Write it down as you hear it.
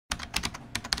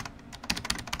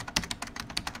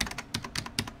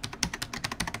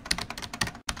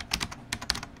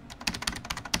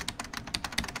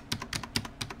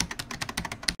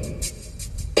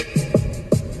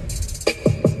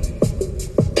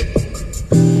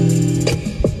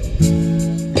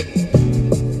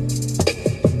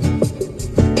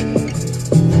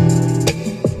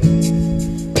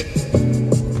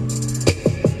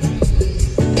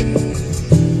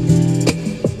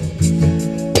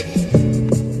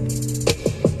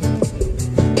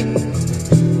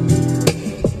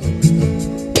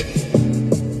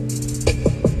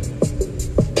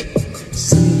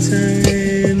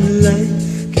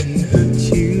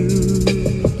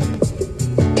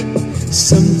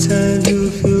Sometimes you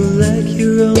feel like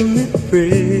your only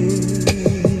friend.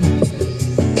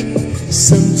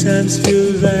 Sometimes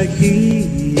feel like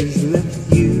he's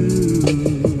left you.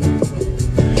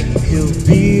 He'll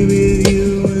be with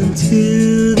you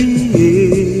until the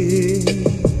end,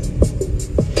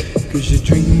 'cause your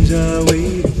dreams are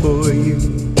waiting for you.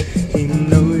 He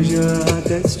knows your heart,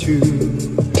 that's true.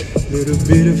 Little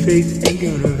bit of faith ain't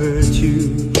gonna hurt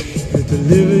you. He'll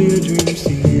deliver your dreams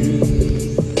to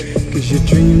you, 'cause your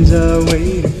dreams are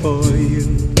waiting for you.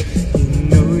 He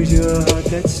knows your heart,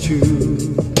 that's true.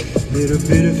 Little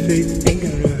bit of faith ain't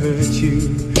gonna hurt you.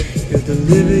 He'll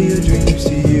deliver your dreams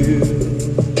to you.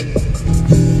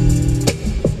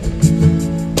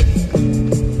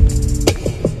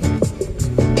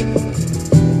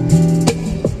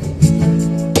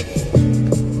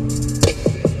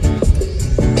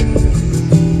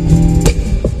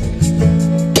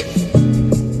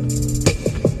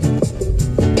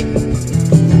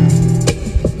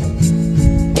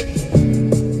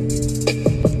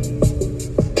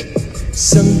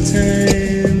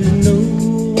 Sometimes no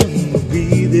one will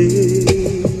be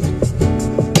there.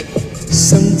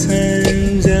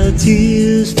 Sometimes our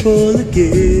tears fall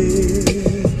again.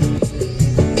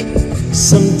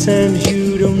 Sometimes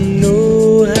you don't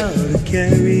know how to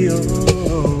carry on.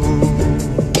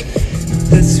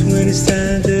 That's when it's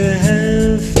time to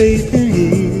have faith in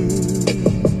Him,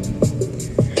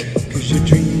 'cause your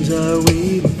dreams are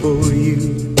waiting for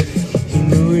you. He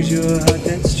knows your heart,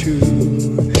 that's true.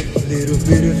 Little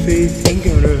bit of faith ain't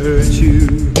gonna hurt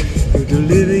you. He'll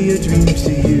deliver your dreams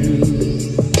to you.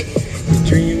 Your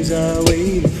dreams are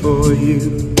waiting for you.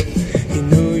 He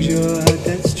knows your heart,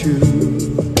 that's true.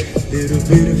 Little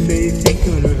bit of faith ain't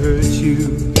gonna hurt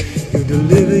you. He'll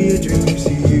deliver your dreams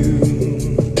to you.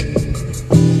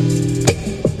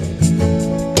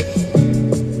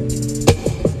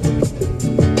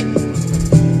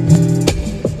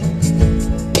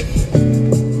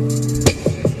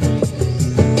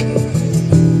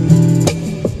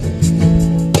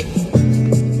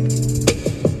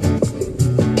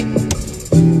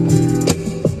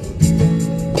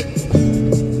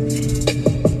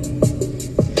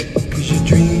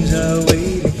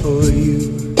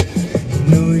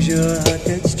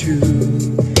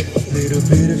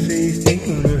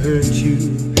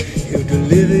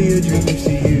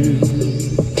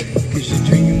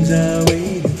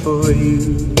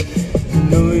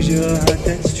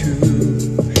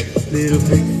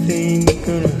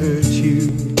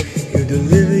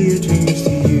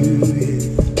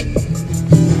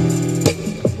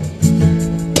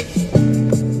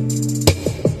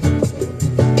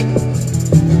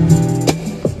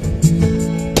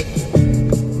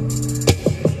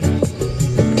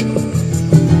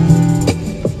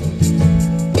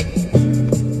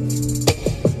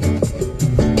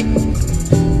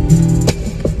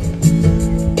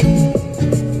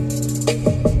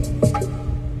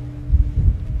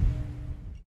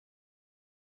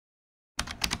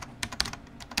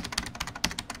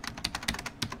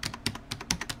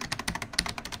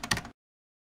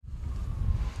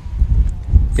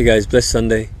 Hey guys, blessed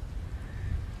Sunday.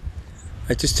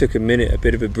 I just took a minute, a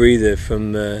bit of a breather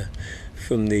from the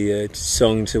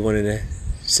song to wanting to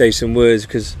say some words,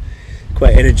 because it's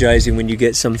quite energizing when you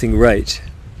get something right.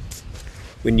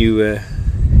 When you,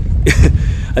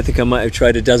 I think I might have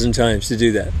tried a dozen times to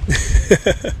do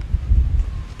that.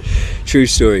 True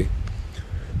story.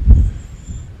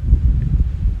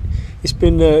 It's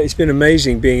been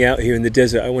amazing being out here in the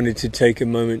desert. I wanted to take a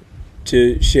moment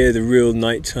to share the real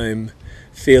nighttime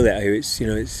feel out here. It's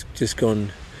just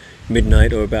gone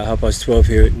midnight, or about 12:30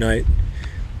 here at night,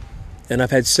 and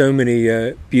I've had so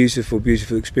many beautiful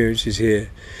experiences here,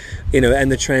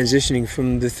 and the transitioning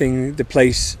from the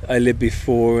place I lived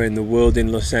before and the world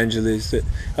in Los Angeles that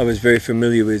I was very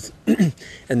familiar with,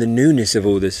 and the newness of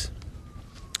all this.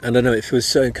 And I know it feels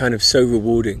so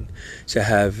rewarding to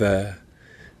have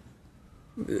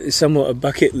somewhat a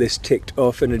bucket list ticked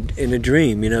off in a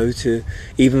dream, to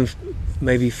even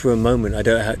maybe for a moment. I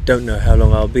don't know how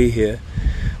long I'll be here,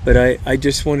 but I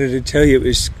just wanted to tell you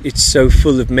it's so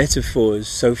full of metaphors,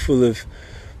 so full of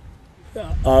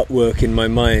artwork in my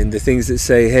mind, the things that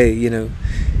say, hey,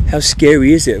 how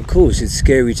scary is it? Of course it's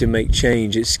scary to make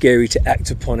change, it's scary to act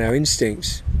upon our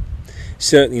instincts,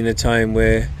 certainly in a time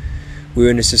where we're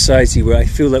in a society where I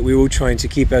feel like we're all trying to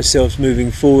keep ourselves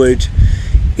moving forward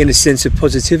in a sense of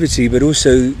positivity, but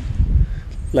also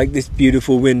like this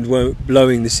beautiful wind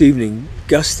blowing this evening,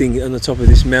 gusting on the top of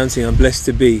this mountain I'm blessed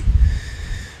to be.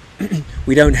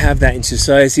 We don't have that in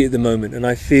society at the moment, and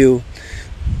I feel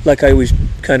like I always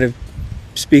kind of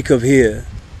speak of here,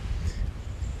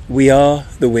 we are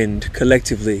the wind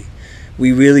collectively.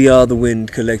 we really are the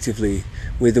wind collectively.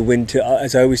 We're the wind to,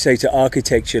 as I always say, to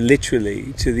architecture,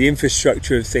 literally, to the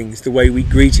infrastructure of things, the way we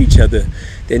greet each other.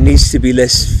 There needs to be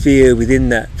less fear within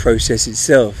that process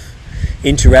itself.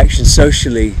 Interaction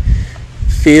socially,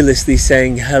 fearlessly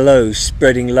saying hello,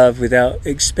 spreading love without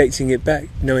expecting it back,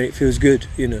 knowing it feels good,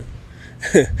 you know.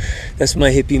 That's my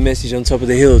hippie message on top of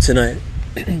the hill tonight.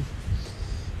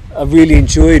 I've really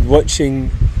enjoyed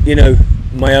watching, you know,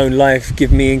 my own life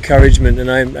give me encouragement, and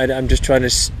I'm just trying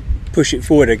to push it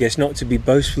forward, I guess, not to be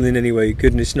boastful in any way,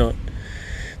 goodness not,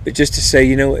 but just to say,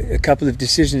 you know, a couple of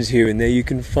decisions here and there,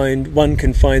 one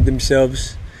can find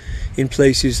themselves in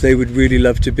places they would really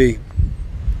love to be.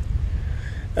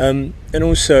 And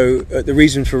also, the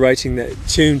reason for writing that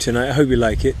tune tonight, I hope you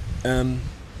like it,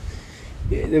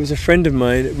 there was a friend of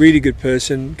mine, a really good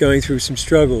person, going through some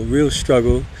struggle, real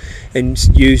struggle, and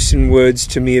used some words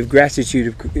to me of gratitude,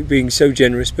 of being so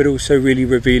generous, but also really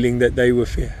revealing that they were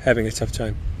having a tough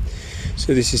time.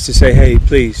 So this is to say, hey,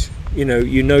 please, you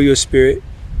know your spirit,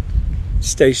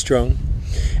 stay strong.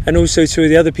 And also to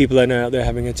the other people I know out there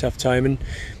having a tough time, and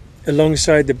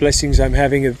alongside the blessings I'm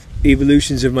having of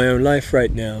evolutions of my own life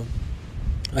right now,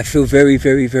 I feel very,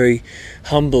 very, very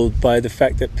humbled by the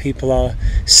fact that people are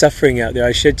suffering out there.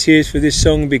 I shed tears for this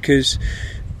song because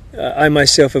I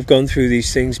myself have gone through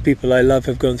these things. People I love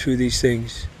have gone through these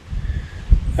things.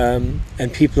 And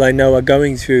people I know are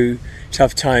going through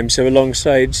tough times. So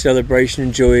alongside celebration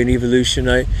and joy and evolution,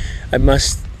 I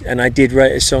must, and I did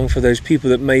write a song for those people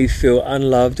that may feel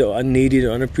unloved or unneeded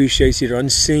or unappreciated or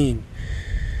unseen.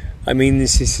 I mean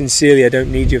this is sincerely. I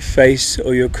don't need your face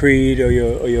or your creed or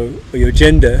your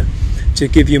gender to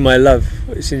give you my love,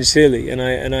 sincerely, and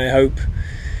I hope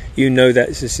you know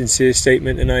that's a sincere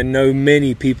statement, and I know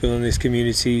many people in this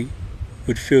community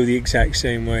would feel the exact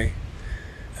same way.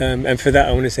 And for that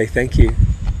I want to say thank you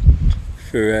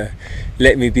for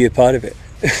letting me be a part of it.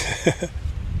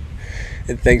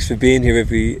 And thanks for being here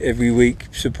every week,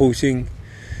 supporting,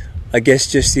 I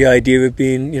guess, just the idea of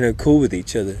being, you know, cool with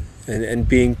each other. And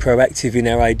being proactive in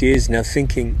our ideas and our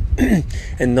thinking,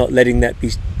 and not letting that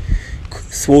be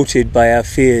thwarted by our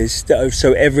fears that are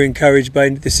so ever encouraged by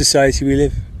the society we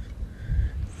live.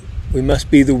 We must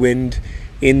be the wind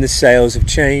in the sails of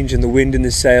change, and the wind in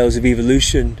the sails of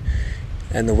evolution,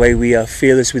 and the way we are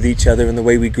fearless with each other, and the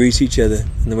way we greet each other,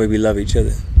 and the way we love each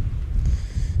other.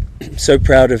 So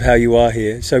proud of how you are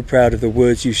here, so proud of the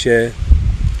words you share,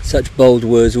 such bold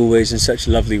words always, and such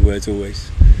lovely words always.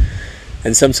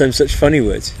 And sometimes such funny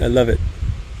words. I love it.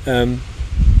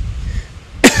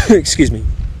 Excuse me.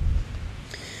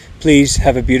 Please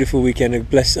have a beautiful weekend, a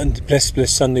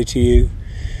blessed Sunday to you,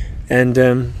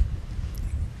 and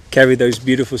carry those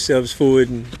beautiful selves forward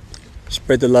and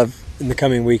spread the love in the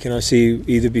coming week. And I'll see you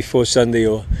either before Sunday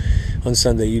or on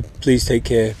Sunday. You please take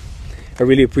care. I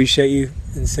really appreciate you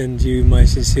and send you my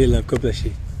sincere love. God bless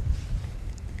you.